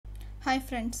Hi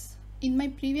friends, in my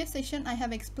previous session I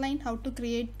have explained how to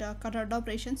create CRUD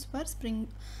operations for Spring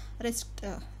REST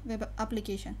web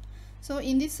application. So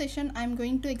in this session I am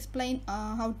going to explain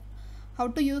how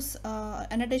to use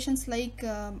annotations like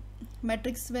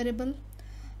MatrixVariable,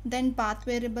 then path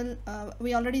variable.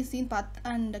 We already seen path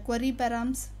and query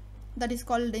params, that is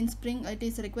called in Spring it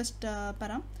is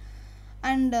RequestParam,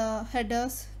 and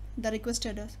headers, the request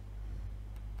headers.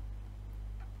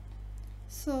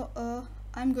 So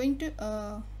I'm going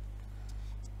to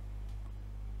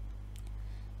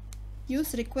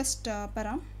use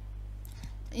RequestParam.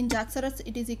 In Jaxarus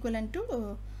it is equivalent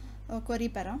to query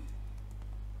param.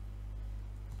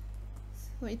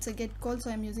 So it's a get call,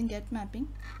 so I'm using get mapping.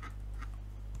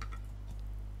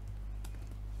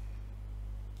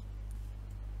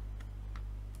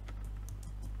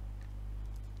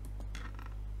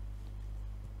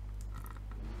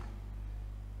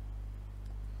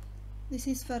 This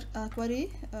is for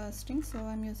query string, so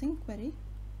I'm using query.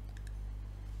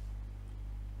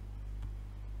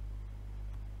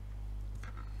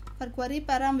 For query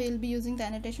param we will be using the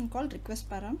annotation called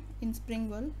RequestParam in Spring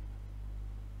World.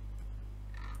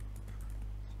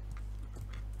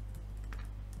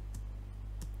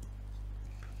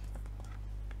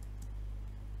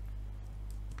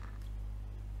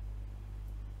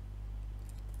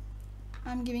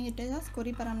 I'm giving it as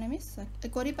query param name is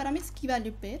query param is key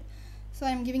value pair, so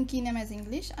I'm giving key name as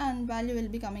English and value will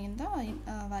be coming in the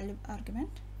value argument.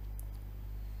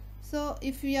 So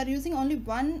if we are using only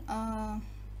one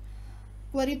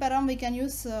query param, we can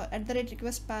use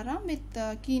 @RequestParam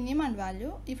with key name and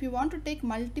value. If you want to take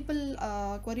multiple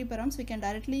query params, we can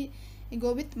directly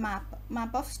go with map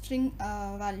of string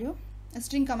value,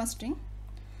 string comma string.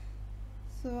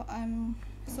 So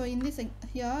in this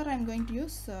here I'm going to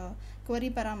use query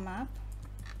param map.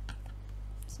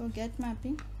 So get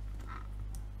mapping,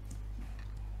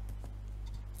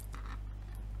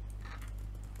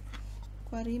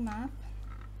 query map,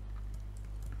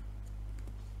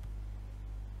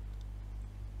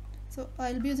 so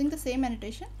I'll be using the same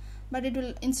annotation, but it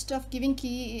will, instead of giving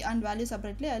key and value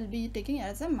separately, I'll be taking it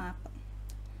as a map.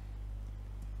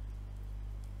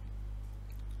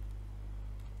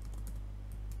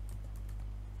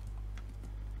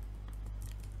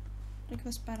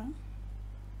 RequestParam.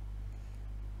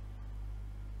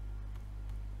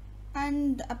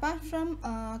 And apart from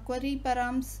query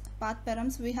params, path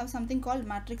params, we have something called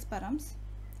MatrixVariables.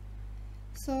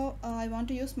 So I want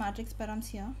to use MatrixVariables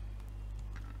here.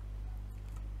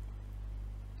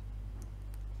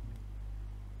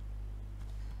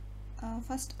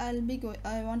 First I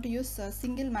want to use a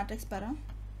single MatrixVariable,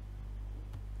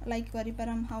 like query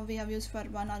param how we have used for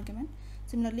one argument.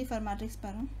 Similarly for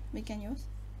MatrixVariable we can use.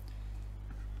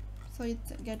 So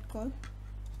it's get call.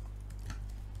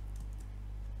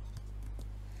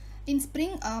 In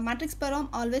Spring, MatrixVariable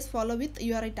always follow with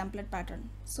URI template pattern,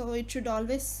 so it should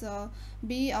always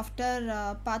be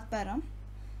after path param.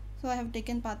 So I have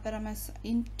taken path param as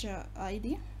int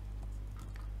id.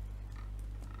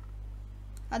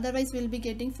 Otherwise we'll be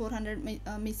getting 400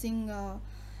 missing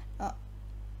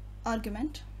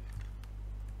argument.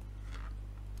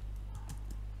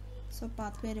 So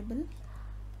path variable,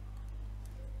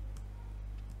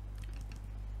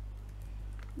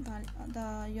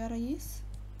 the URI is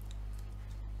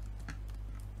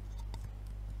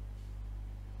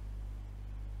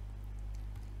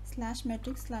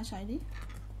 /matrix/id.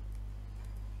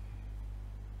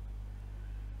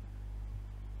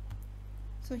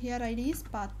 So here id is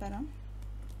path param,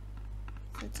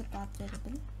 so it's a path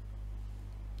variable.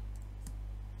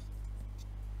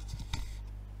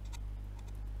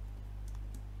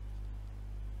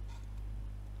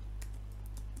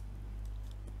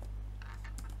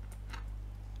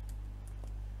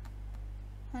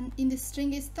 And in this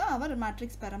string is our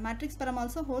MatrixVariable. MatrixVariable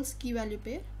also holds key value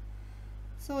pair.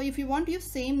 So if you want to use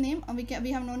same name,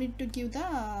 we have no need to give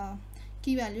the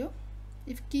key value.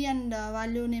 If key and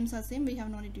value names are same, we have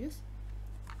no need to use.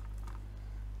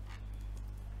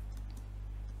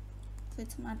 So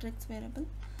it's MatrixVariable.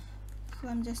 So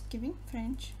I'm just giving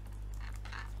French,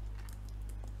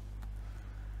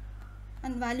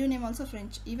 and value name also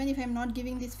French. Even if I'm not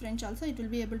giving this French also, it will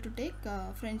be able to take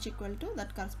French equal to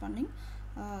that corresponding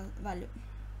value.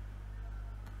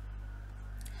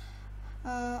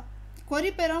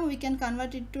 Query param we can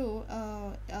convert it to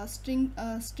string.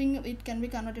 It can be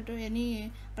converted to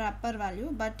any wrapper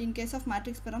value, but in case of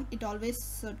MatrixVariable it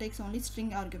always takes only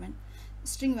string argument,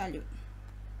 string value.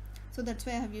 So that's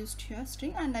why I have used here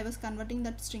string, and I was converting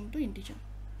that string to integer.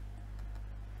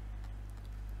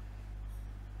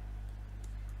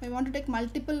 If I want to take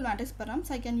multiple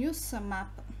MatrixVariables, I can use a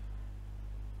map.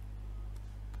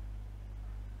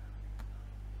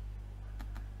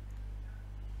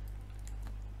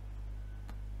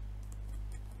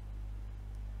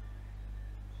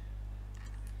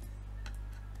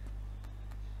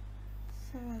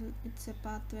 well, it's a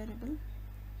path variable.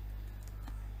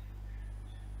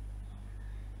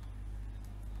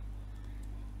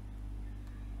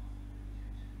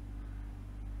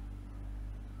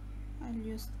 I'll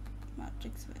use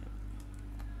MatrixVariable.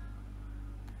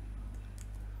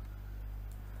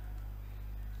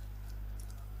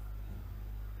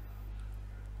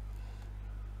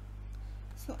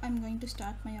 So I'm going to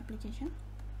start my application.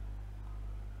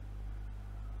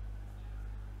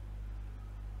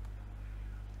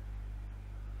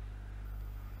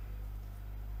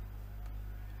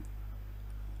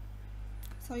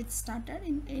 So it started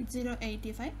in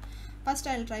 8085. First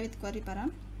I'll try with query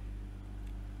param.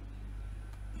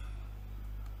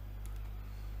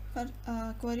 For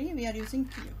query we are using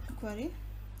query,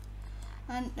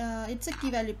 and it's a key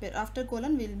value pair. After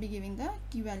colon we will be giving the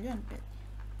key value and pair.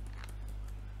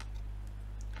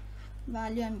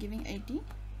 Value I'm giving 80.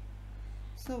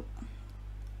 So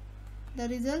the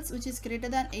results which is greater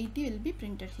than 80 will be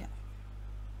printed here.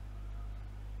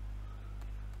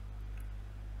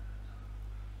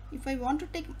 If I want to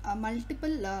take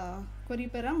multiple query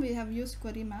param, we have used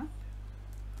query map.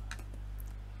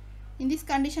 In this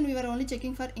condition we were only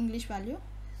checking for English value.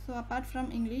 So apart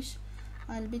from English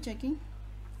I'll be checking,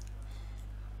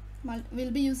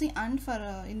 we'll be using and for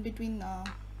in between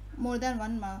more than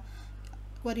one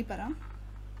query param.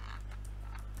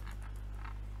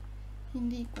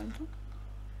 Hindi equal to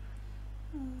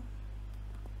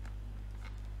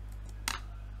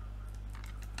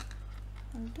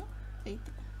 80.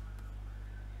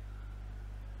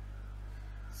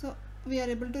 So we are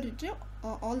able to retrieve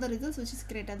all the results which is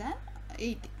greater than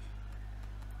 80.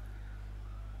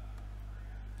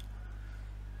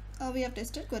 We have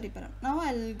tested query param. Now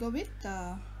I'll go with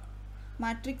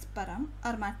MatrixParam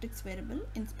or MatrixVariable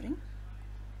in Spring.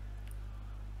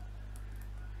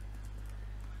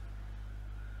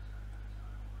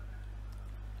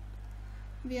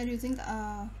 We are using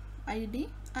the ID,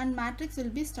 and matrix will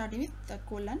be starting with the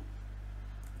colon.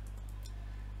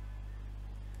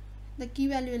 The key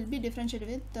value will be differentiated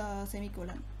with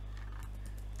semicolon.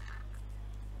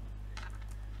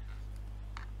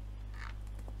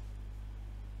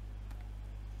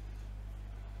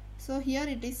 So here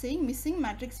it is saying missing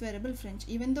matrix variable French.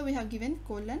 Even though we have given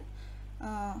colon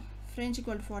French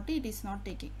equal to 40, it is not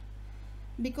taking,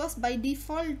 because by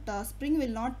default Spring will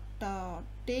not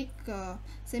take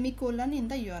semicolon in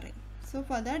the URI. So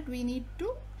for that we need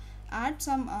to add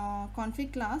some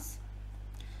config class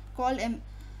called web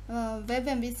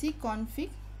MVC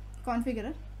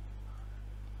configurer,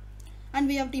 and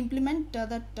we have to implement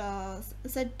that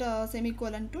set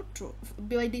semicolon to true.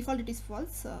 By default it is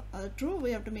false. True,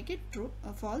 we have to make it true,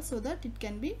 false, so that it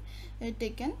can be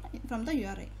taken from the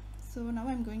URI. So now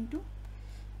I'm going to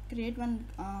create one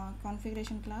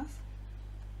configuration class.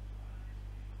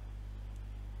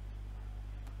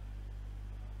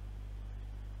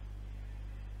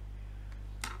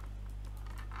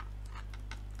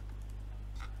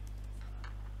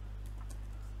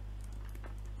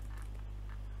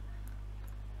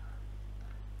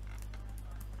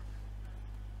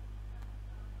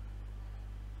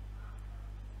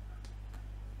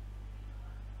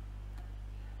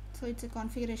 So it's a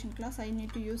configuration class. I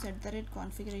need to use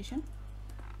 @configuration.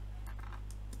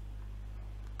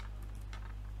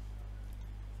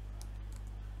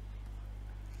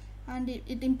 And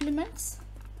it implements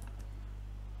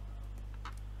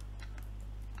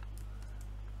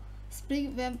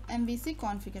Spring Web MVC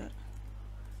configurer.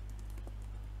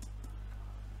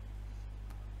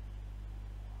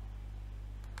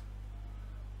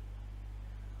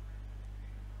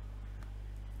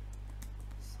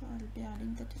 So I'll be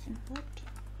adding that import.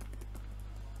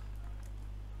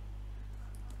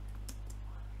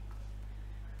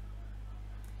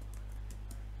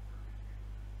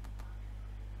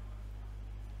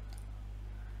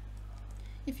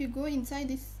 If you go inside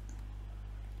this,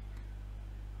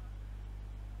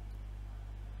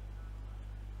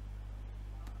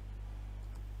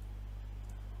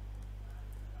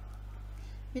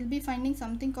 we'll be finding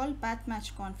something called path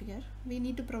match configure. We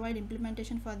need to provide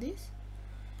implementation for this,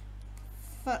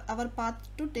 for our path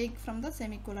to take from the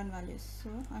semicolon values. So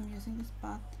I'm using this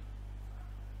path.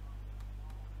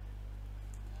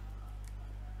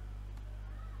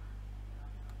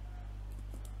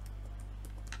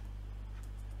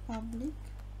 Public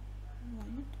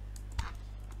void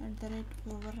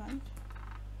 @override.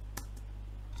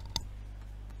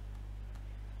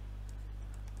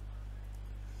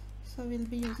 So we'll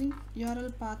be using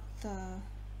URL path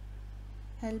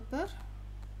helper,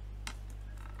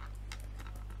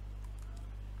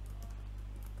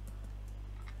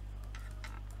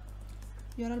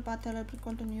 URL path helper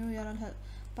equal to new URL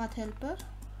path helper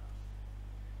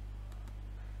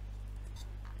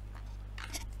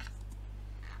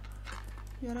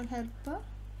URL helper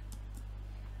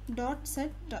dot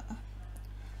set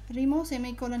remove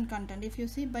semicolon content. If you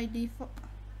see, by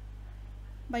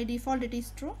default it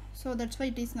is true, so that's why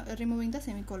it is removing the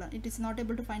semicolon. It is not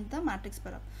able to find the matrix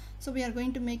param, so we are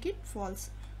going to make it false.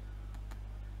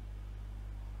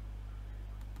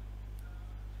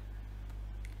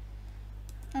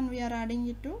 And we are adding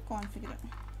it to configure.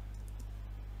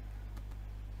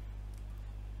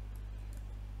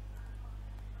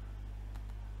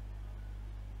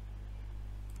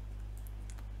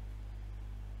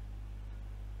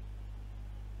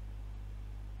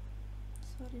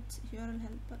 So it's URL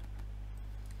helper.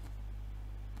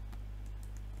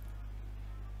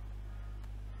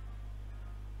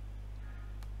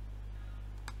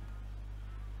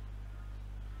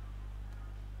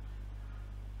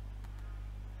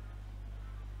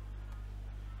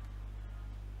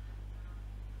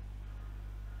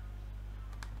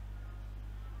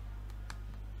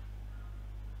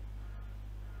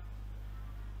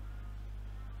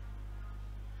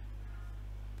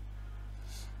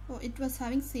 Oh, it was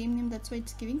having same name, that's why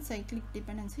it's giving cyclic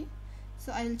dependency.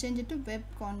 So I will change it to web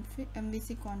config,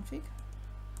 MVC config.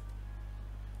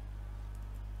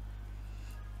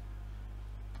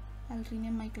 I'll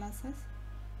rename my class as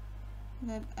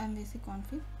web MVC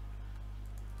config.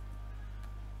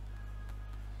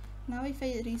 Now if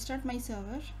I restart my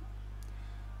server,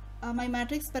 my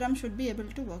matrix param should be able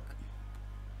to work.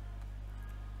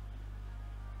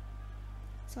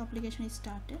 So application is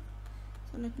started.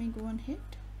 So let me go and hit.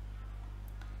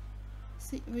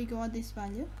 See, we got this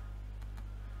value,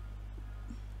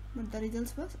 but the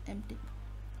results was empty.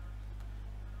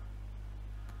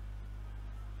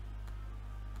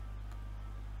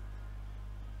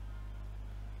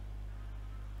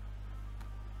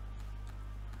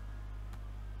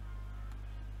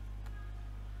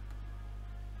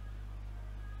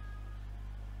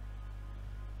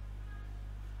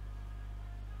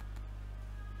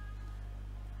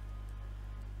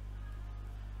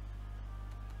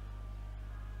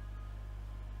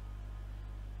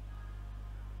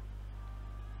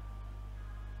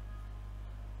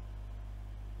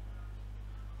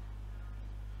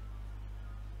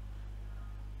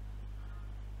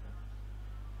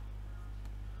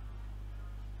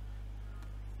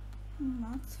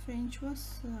 Marks French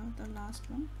was the last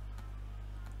one.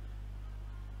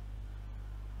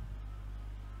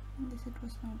 In this it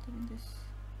was not there in this.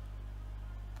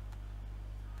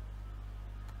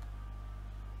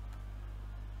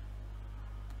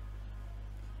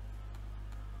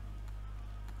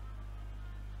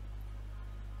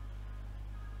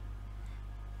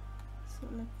 So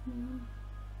let me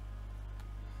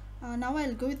now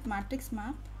I'll go with matrix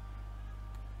map.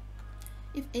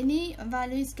 If any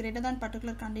value is greater than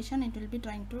particular condition, it will be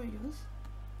trying to use.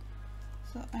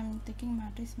 So I'm taking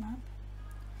matrix map.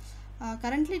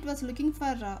 Currently it was looking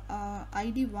for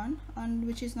ID 1, and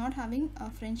which is not having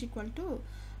French equal to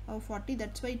 40,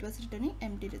 that's why it was returning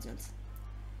empty results.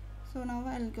 So now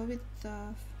I'll go with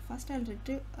first I'll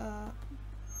retrieve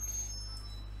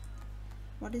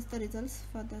what is the results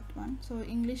for that one. So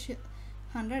English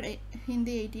 100,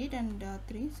 Hindi 88 and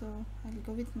 3. So I'll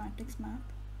go with matrix map.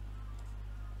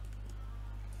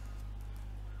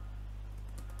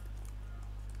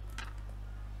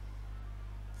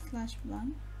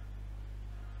 /1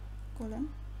 colon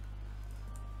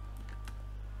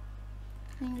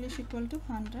English equal to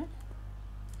 100,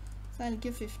 so I'll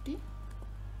give 50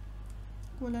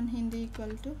 colon Hindi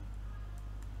equal to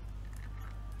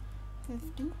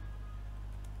 50,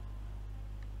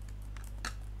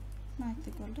 max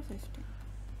equal to 50.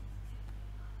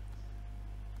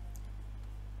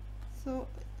 So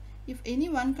if any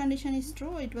one condition is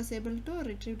true, it was able to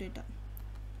retrieve data.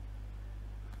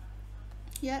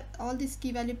 Here all this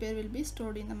key value pair will be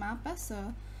stored in the map as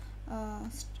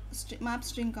map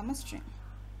string comma string.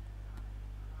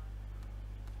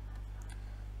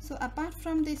 So apart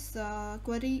from this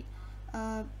query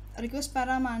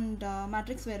RequestParam and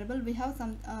MatrixVariable, we have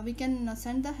some we can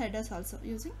send the headers also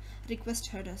using request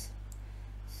headers.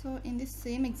 So in this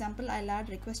same example, I'll add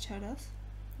request headers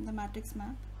in the matrix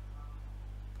map.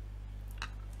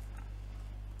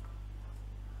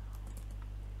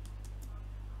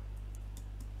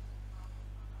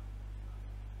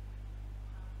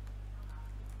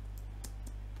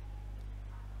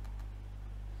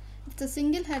 It's a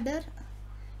single header.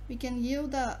 We can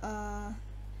give the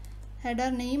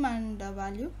header name and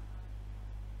value,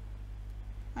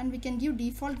 and we can give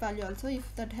default value also.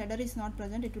 If that header is not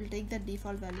present, it will take the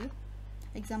default value.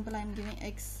 Example, I am giving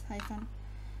x hyphen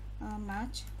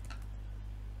match.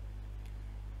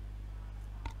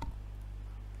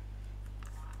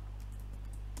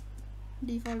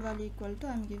 default value equal to,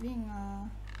 I'm giving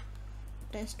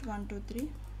test123,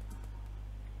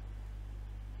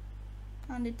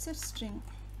 and it's a string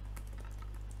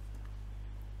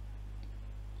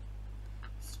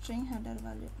header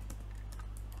value.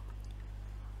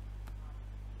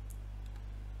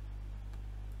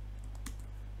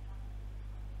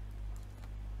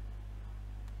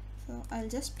 So I'll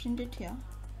just print it here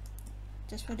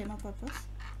just for demo purpose.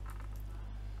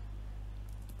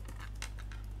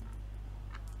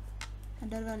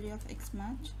 Header value of X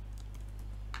match,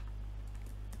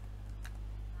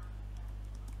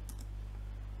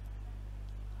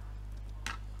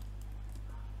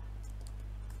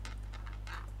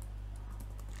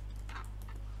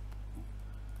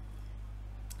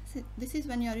 see, this is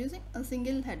when you are using a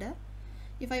single header.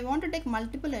 If I want to take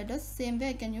multiple headers, same way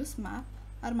I can use map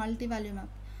or multi-value map.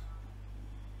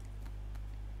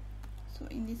 So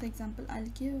in this example I'll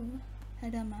give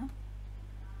header map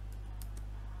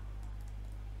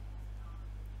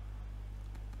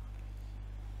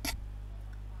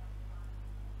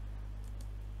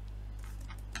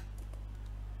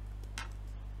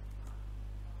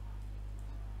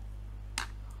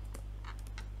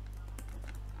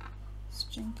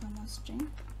string comma string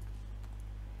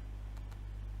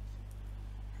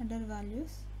header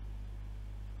values.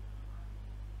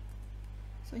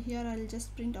 So here I'll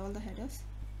just print all the headers.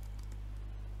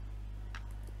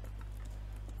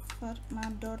 For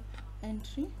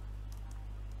map.entry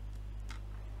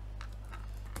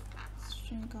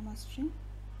string comma string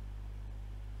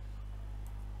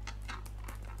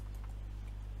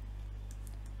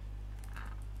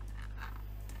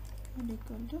and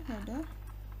equal to header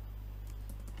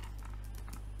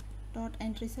dot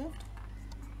entry set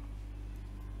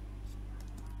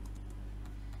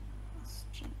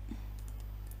string.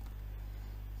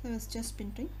 So it's just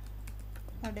printing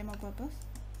for demo purpose.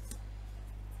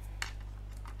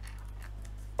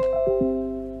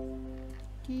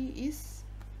 Key is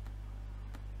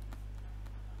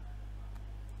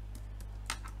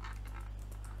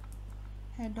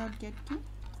head dot get key,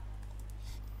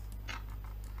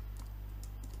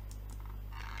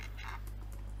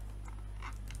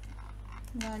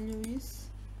 value is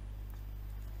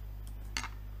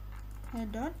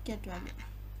head dot get value.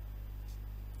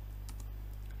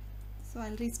 So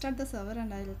I'll restart the server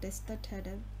and I'll test that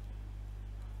header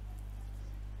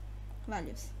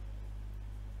values.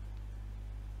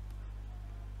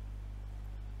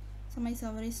 So my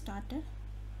server is started.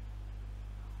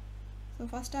 So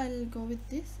first I'll go with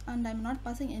this, and I'm not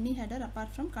passing any header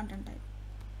apart from content type.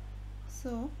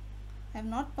 So I have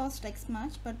not passed X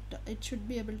match, but it should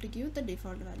be able to give the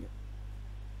default value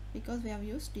because we have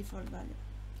used default value.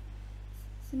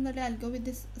 Similarly, I'll go with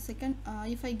this second.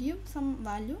 If I give some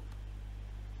value,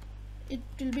 it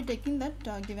will be taking that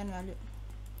given value.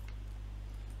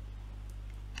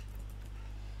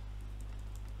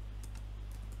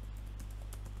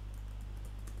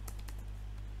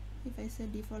 If I say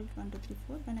default 1 2 3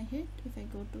 4, when I hit, if I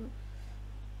go to,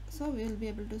 so we will be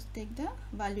able to take the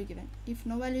value given. If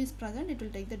no value is present, it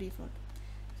will take the default.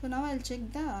 So now I'll check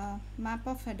the map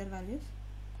of header values.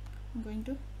 I'm going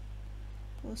to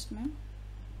postman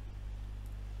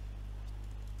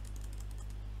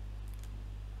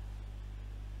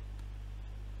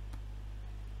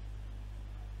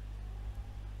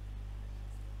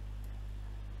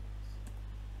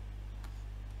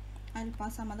I'll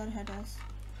pass some other headers,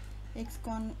 X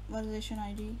conversation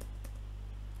ID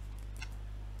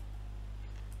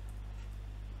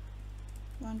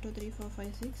 1 2 3 4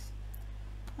 5 6,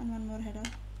 and one more header,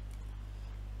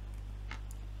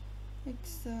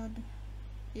 X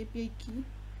API key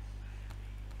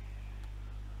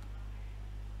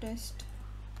test.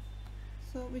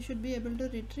 So we should be able to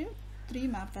retrieve 3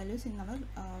 map values in our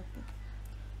output.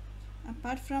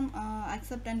 Apart from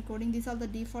accept and coding, these are the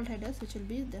default headers which will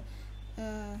be the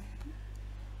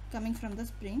coming from the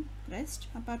Spring REST.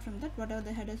 Apart from that, whatever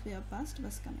the headers we have passed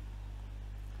was coming.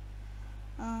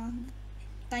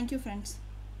 Thank you friends.